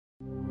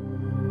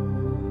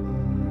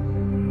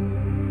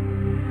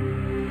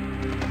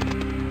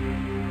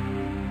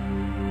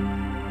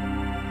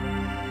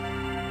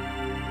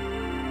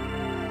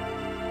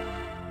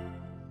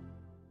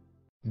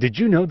Did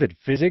you know that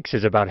physics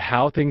is about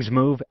how things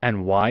move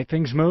and why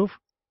things move?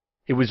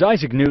 It was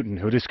Isaac Newton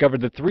who discovered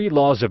the three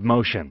laws of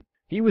motion.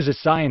 He was a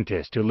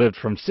scientist who lived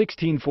from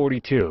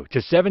 1642 to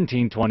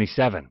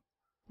 1727.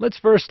 Let's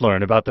first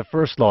learn about the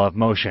first law of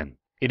motion.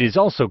 It is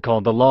also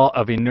called the law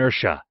of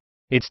inertia.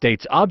 It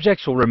states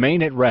objects will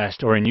remain at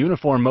rest or in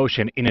uniform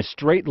motion in a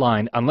straight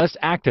line unless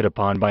acted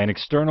upon by an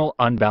external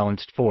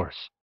unbalanced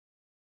force.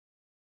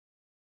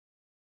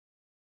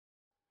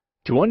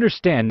 To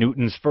understand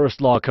Newton's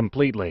first law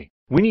completely,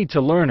 we need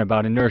to learn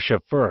about inertia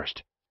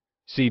first.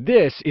 See,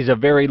 this is a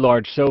very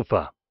large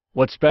sofa.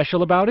 What's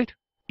special about it?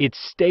 It's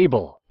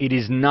stable. It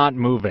is not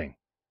moving.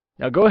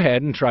 Now go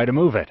ahead and try to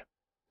move it.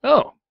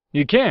 Oh,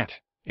 you can't.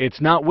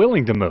 It's not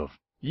willing to move.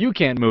 You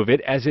can't move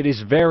it as it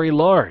is very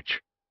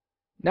large.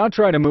 Now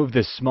try to move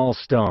this small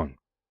stone.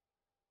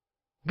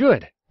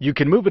 Good. You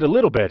can move it a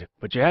little bit,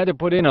 but you had to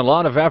put in a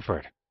lot of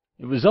effort.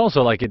 It was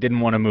also like it didn't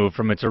want to move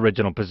from its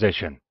original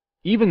position.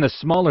 Even the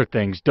smaller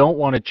things don't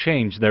want to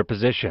change their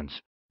positions.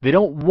 They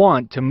don't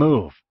want to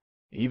move.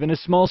 Even a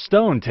small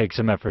stone takes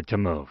some effort to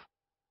move.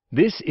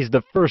 This is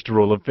the first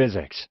rule of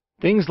physics.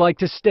 Things like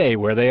to stay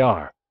where they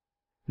are.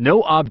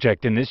 No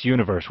object in this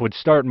universe would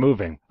start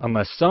moving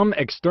unless some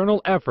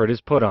external effort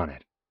is put on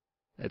it.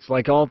 It's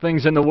like all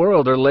things in the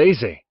world are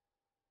lazy.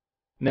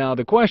 Now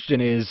the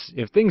question is,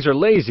 if things are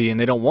lazy and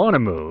they don't want to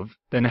move,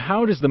 then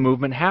how does the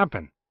movement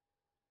happen?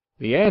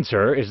 The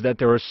answer is that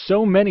there are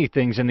so many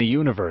things in the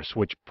universe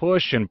which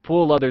push and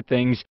pull other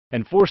things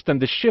and force them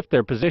to shift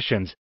their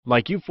positions,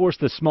 like you force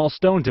the small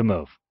stone to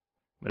move.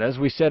 But as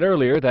we said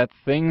earlier that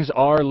things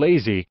are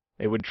lazy,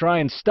 they would try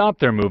and stop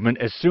their movement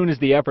as soon as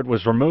the effort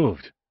was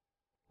removed.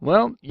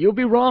 Well, you'll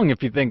be wrong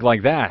if you think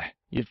like that.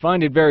 You'd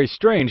find it very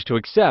strange to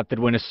accept that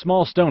when a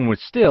small stone was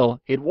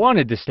still, it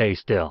wanted to stay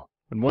still.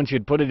 But once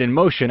you'd put it in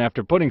motion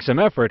after putting some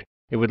effort,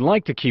 it would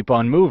like to keep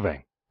on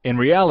moving. In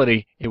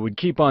reality, it would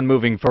keep on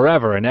moving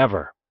forever and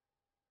ever.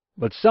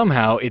 But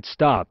somehow it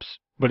stops.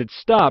 But it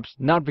stops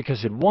not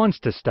because it wants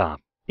to stop.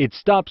 It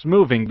stops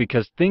moving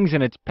because things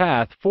in its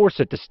path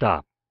force it to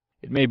stop.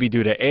 It may be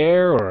due to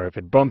air, or if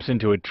it bumps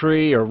into a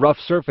tree or rough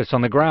surface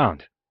on the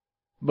ground.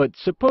 But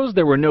suppose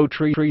there were no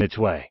tree in its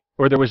way,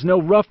 or there was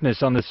no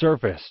roughness on the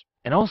surface,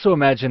 and also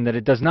imagine that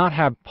it does not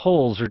have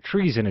poles or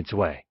trees in its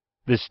way.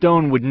 The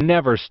stone would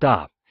never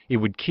stop. It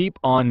would keep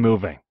on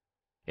moving.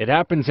 It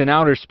happens in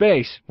outer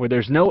space, where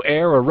there's no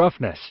air or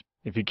roughness.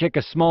 If you kick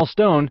a small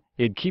stone,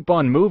 it'd keep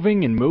on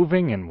moving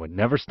and would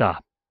never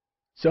stop.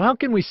 So how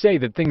can we say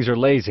that things are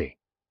lazy?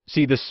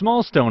 See, the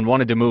small stone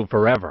wanted to move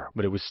forever,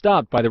 but it was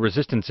stopped by the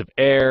resistance of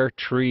air,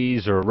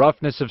 trees, or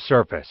roughness of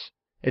surface.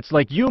 It's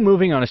like you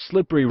moving on a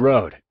slippery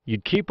road.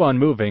 You'd keep on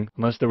moving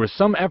unless there was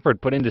some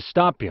effort put in to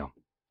stop you.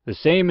 The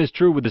same is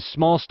true with the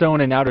small stone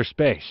in outer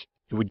space.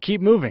 It would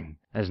keep moving,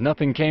 as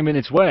nothing came in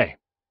its way.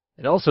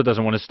 It also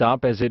doesn't want to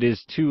stop, as it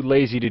is too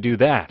lazy to do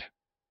that.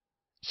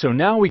 So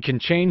now we can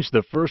change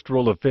the first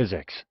rule of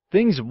physics.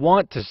 Things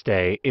want to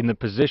stay in the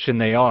position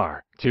they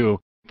are,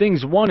 to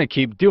things want to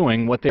keep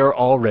doing what they're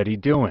already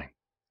doing.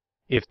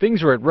 If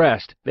things are at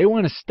rest, they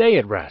want to stay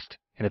at rest.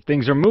 And if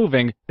things are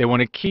moving, they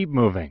want to keep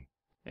moving.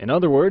 In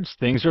other words,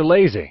 things are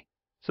lazy.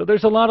 So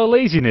there's a lot of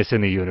laziness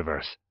in the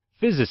universe.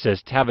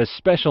 Physicists have a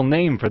special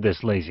name for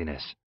this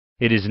laziness.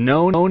 It is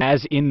known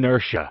as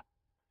inertia.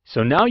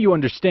 So now you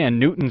understand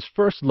Newton's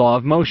first law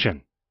of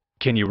motion.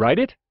 Can you write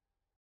it?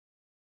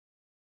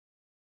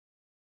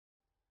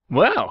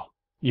 Well,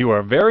 you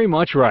are very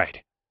much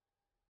right.